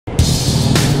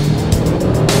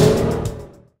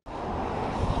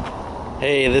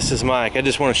Hey, this is Mike. I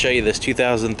just want to show you this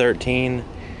 2013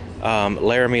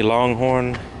 Laramie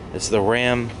Longhorn. It's the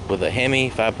Ram with a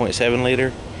Hemi 5.7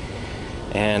 liter,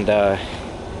 and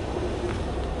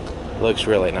looks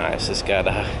really nice. It's got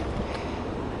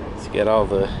all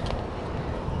the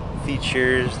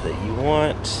features that you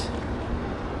want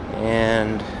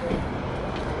and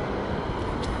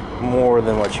more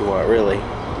than what you want, really.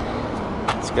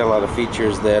 It's got a lot of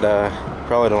features that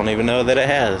probably don't even know that it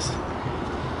has.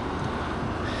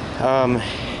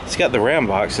 It's got the Ram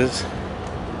boxes.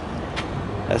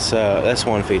 That's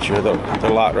one feature.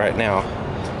 They're locked right now,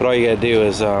 but all you gotta do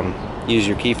is use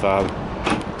your key fob,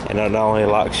 and it not only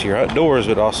locks your doors,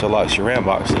 but also locks your Ram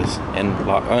boxes and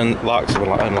unlocks them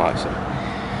and unlocks them.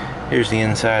 Here's the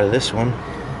inside of this one.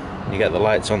 You got the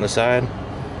lights on the side.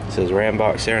 It says Ram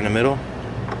box there in the middle,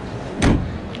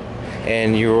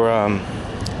 and your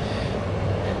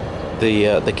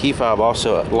the key fob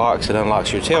also locks and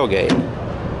unlocks your tailgate.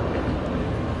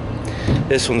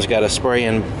 This one's got a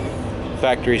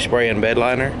factory spray-in bed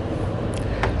liner.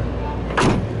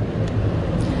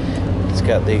 It's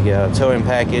got the towing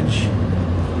package.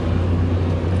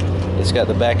 It's got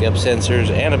the backup sensors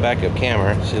and a backup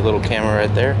camera. See a little camera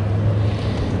right there.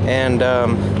 And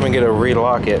I'm going to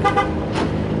relock it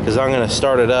because I'm going to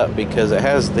start it up because it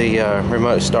has the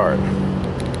remote start.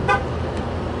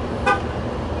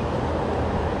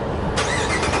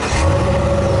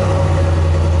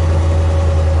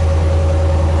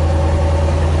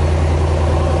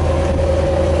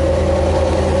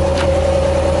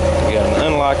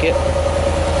 It,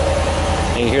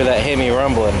 and you hear that Hemi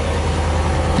rumbling.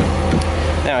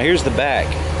 Now here's the back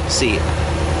seat.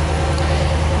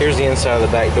 Here's the inside of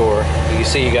the back door. You can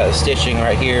see you got the stitching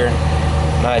right here,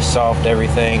 nice soft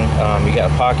everything. You got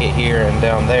a pocket here and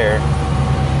down there,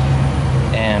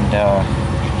 and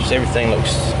just everything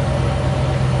looks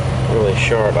really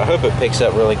sharp. I hope it picks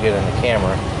up really good in the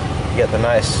camera. You got the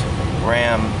nice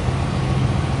Ram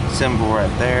symbol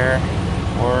right there,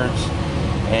 words.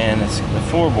 And the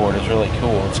floorboard is really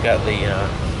cool. It's got the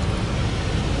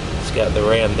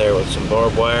Ram there with some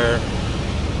barbed wire.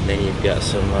 And then you've got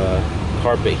some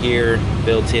carpet here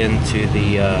built into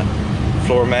the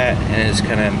floor mat, and it's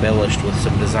kind of embellished with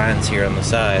some designs here on the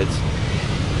sides.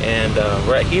 And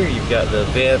right here you've got the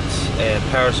vents and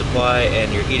power supply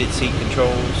and your heated seat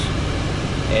controls,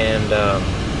 and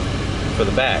for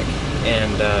the back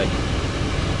and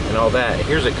all that.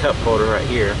 Here's a cup holder right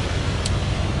here.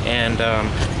 And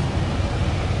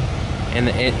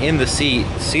in the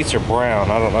seats are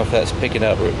brown. I don't know if that's picking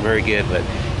up very good, but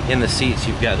in the seats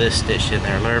you've got this stitched in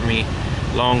there, Laramie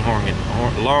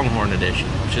Longhorn edition,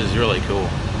 which is really cool.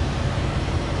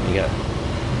 You got,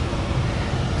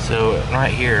 so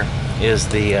right here is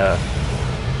the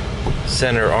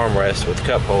center armrest with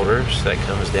cup holders that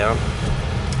comes down,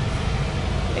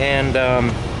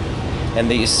 and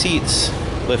these seats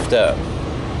lift up.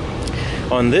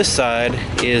 On this side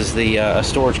is the a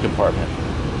storage compartment.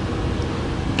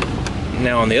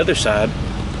 Now on the other side,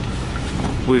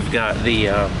 we've got the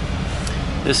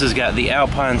this has got the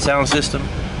Alpine sound system,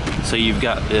 so you've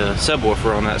got the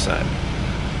subwoofer on that side.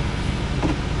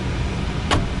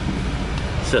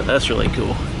 So that's really cool.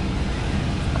 All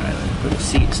right, let me put the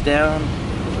seats down.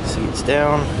 Seats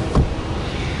down.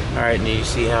 All right, and you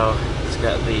see how it's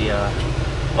got the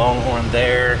Longhorn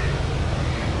there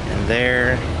and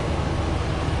there.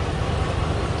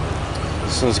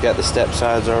 This one's got the step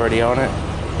sides already on it.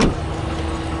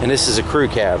 And this is a crew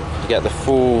cab. You got the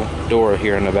full door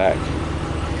here in the back.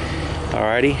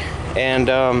 Alrighty. And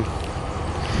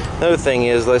another thing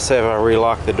is, let's say if I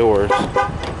relock the doors,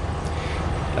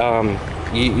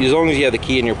 as long as you have the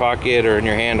key in your pocket or in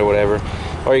your hand or whatever,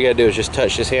 all you gotta do is just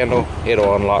touch this handle.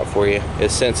 It'll unlock for you.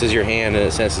 It senses your hand and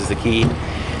it senses the key.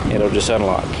 It'll just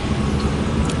unlock.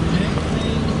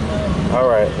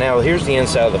 Alright, now here's the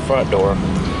inside of the front door.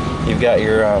 You've got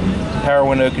your power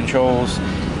window controls,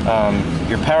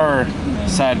 your power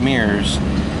side mirrors,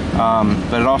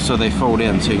 but also they fold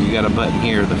in, so you got a button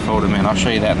here to fold them in. I'll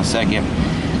show you that in a second,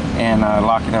 and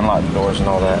lock and unlock the doors and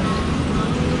all that.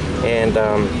 And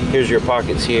here's your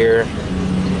pockets here,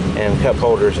 and cup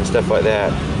holders and stuff like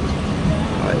that.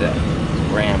 Like that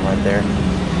Ram right there.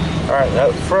 All right,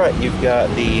 up front you've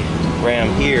got the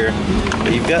Ram here,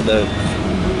 but you've got the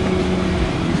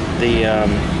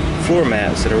floor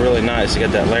mats that are really nice. You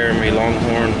got that Laramie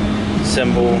Longhorn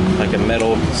symbol, like a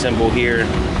metal symbol here,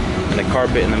 and a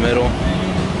carpet in the middle.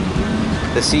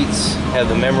 The seats have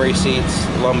the memory seats,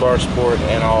 lumbar support,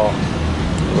 and all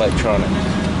electronic.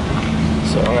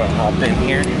 So I'm gonna hop in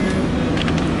here.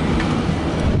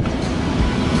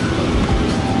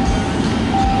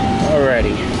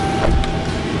 Alrighty.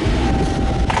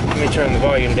 Let me turn the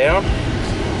volume down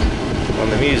on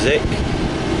the music.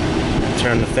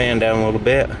 Turn the fan down a little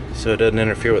bit so it doesn't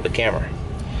interfere with the camera.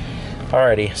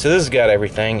 Alrighty, so this has got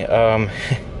everything.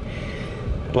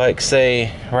 Like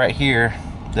say right here,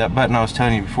 that button I was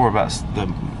telling you before about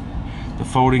the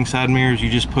folding side mirrors, you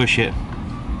just push it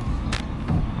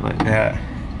like that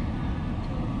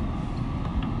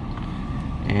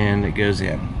and it goes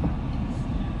in,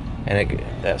 and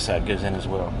that side goes in as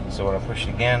well. So when I push it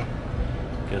again,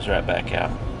 it goes right back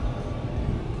out.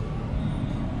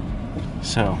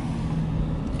 So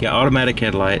got automatic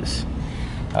headlights.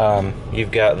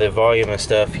 You've got the volume and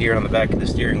stuff here on the back of the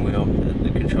steering wheel. The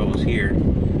controls here.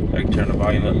 I can turn the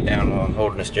volume up and down while I'm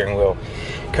holding the steering wheel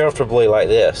comfortably like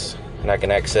this, and I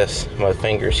can access my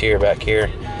fingers here, back here,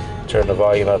 turn the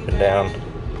volume up and down,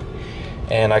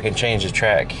 and I can change the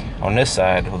track on this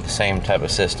side with the same type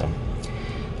of system,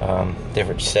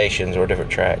 different stations or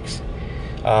different tracks.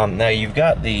 Now you've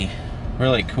got the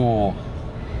really cool,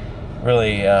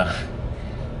 really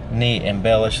neat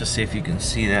embellish. Let's see if you can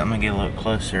see that. I'm gonna get a little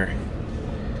closer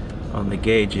on the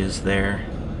gauges there.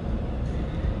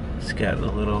 It's got the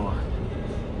little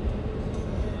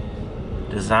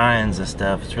designs and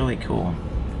stuff. It's really cool.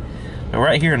 But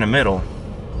right here in the middle,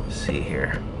 let's see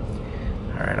here.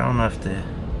 Alright, I don't know if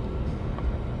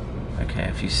okay,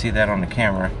 if you see that on the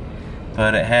camera,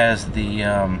 but it has the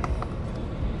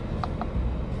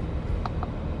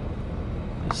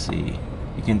let's see,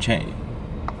 you can change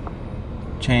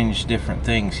different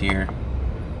things here.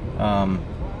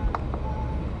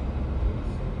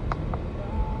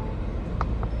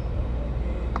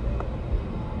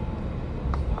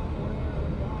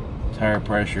 Tire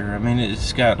pressure. I mean,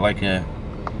 it's got like a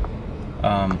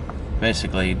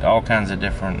basically all kinds of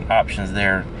different options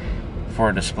there for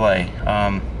a display.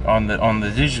 On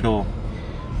the digital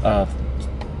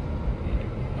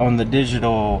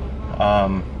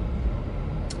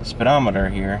speedometer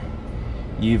here,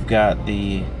 you've got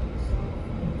the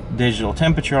digital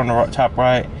temperature on the top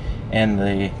right and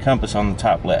the compass on the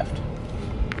top left,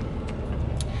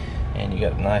 and you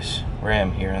got a nice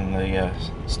RAM here in the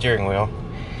steering wheel,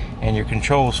 and your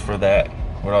controls for that,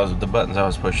 the buttons I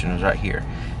was pushing was right here.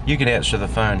 You can answer the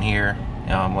phone here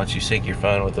once you sync your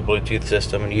phone with the Bluetooth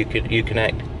system, and you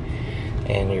connect,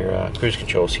 and your cruise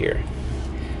controls here.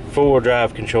 Four-wheel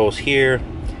drive controls here.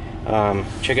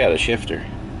 Check out the shifter.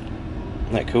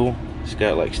 Isn't that cool? It's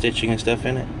got like stitching and stuff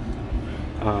in it.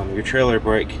 Your trailer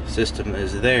brake system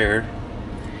is there,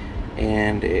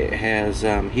 and it has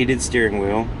heated steering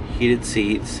wheel, heated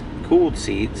seats, cooled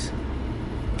seats,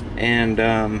 and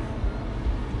you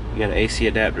got an AC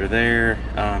adapter there.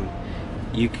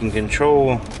 You can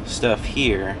control stuff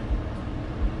here,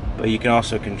 but you can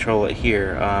also control it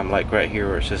here, like right here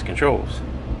where it says controls,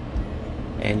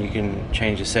 and you can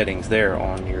change the settings there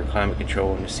on your climate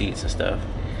control and the seats and stuff.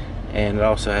 And it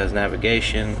also has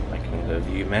navigation. I can go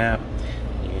view map.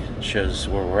 It shows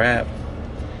where we're at.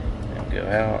 And go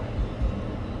out.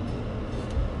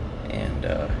 And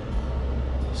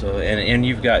and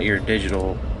you've got your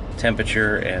digital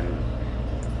temperature and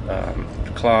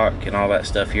clock and all that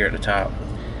stuff here at the top.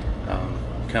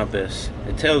 Compass.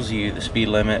 It tells you the speed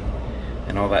limit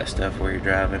and all that stuff where you're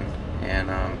driving. And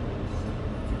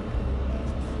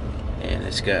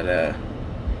it's got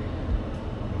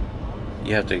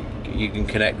you can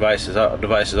connect devices.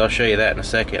 I'll show you that in a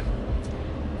second,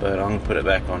 but I'm gonna put it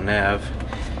back on nav.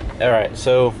 Alright,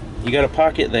 so you got a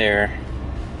pocket there,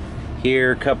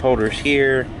 here, cup holders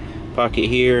here, pocket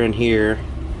here and here.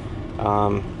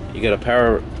 You got a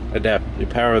power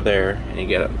there, and you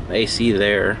got an AC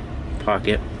there,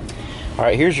 pocket.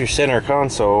 Alright, here's your center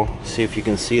console. See if you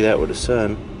can see that with the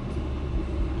sun.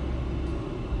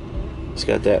 It's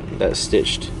got that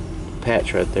stitched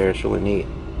patch right there. It's really neat.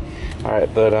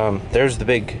 Alright, but there's the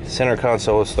big center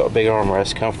console. It's the big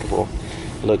armrest, comfortable,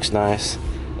 looks nice.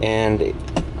 And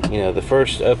you know, the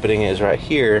first opening is right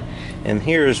here, and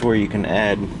here's where you can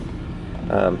add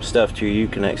stuff to your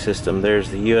Uconnect system. There's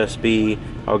the USB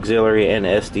auxiliary and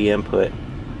SD input,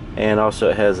 and also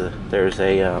it has there's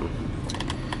a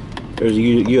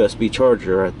USB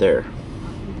charger right there.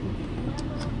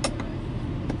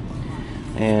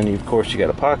 And of course you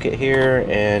got a pocket here,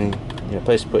 and a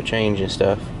place to put change and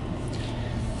stuff.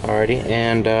 Alrighty,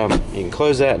 and you can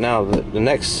close that. Now the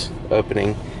next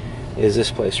opening is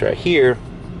this place right here,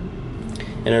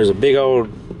 and there's a big old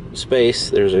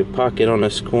space. There's a pocket on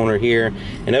this corner here,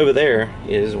 and over there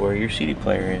is where your CD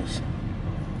player is.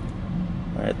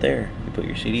 Right there, you put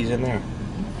your CDs in there.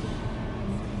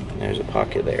 And there's a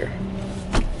pocket there.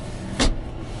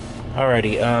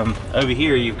 Alrighty, over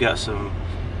here you've got some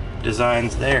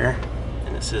designs there,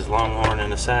 and it says Longhorn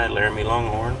on the side, Laramie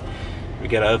Longhorn. We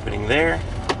got an opening there,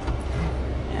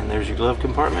 and there's your glove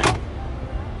compartment.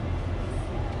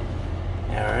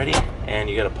 Alrighty, and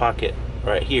you got a pocket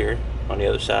right here on the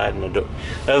other side, and the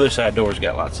other side door's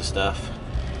got lots of stuff.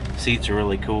 Seats are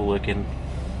really cool looking.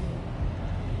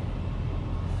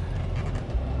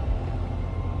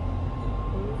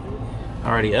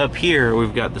 Alrighty, up here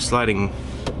we've got the sliding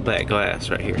back glass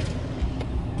right here.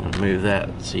 I'll move that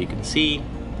so you can see.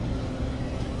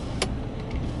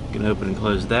 You can open and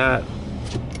close that.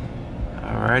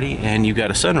 Alrighty, and you got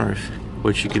a sunroof,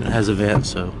 which has a vent,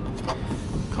 so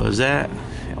close that,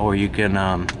 or you can,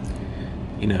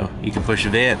 you know, you can push a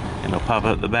vent and it'll pop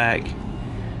up the back.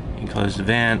 You can close the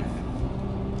vent.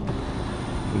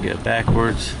 You can get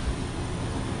backwards,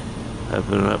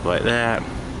 open it up like that.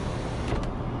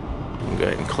 Go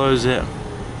ahead and close it.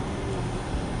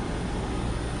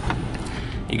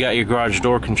 You got your garage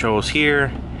door controls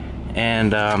here,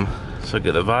 and let's look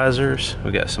at the visors.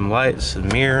 We got some lights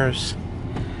and mirrors.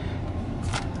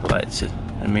 Lights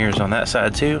and mirrors on that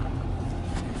side too.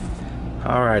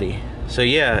 Alrighty, so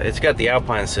yeah, it's got the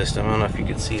Alpine system. I don't know if you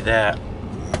can see that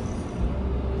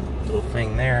little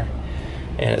thing there,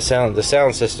 and the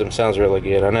sound system sounds really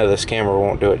good. I know this camera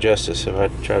won't do it justice if I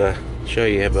try to show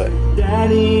you, but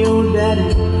Daddy, oh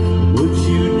Daddy, would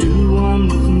you do one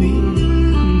with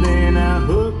me? Then I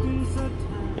hope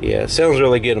yeah, it sounds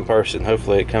really good in person.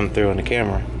 Hopefully it comes through on the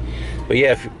camera. But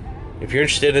yeah, if you're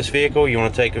interested in this vehicle, you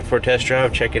want to take it for a test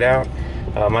drive, check it out.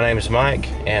 My name is Mike,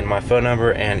 and my phone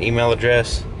number and email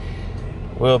address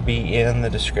will be in the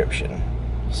description.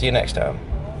 See you next time.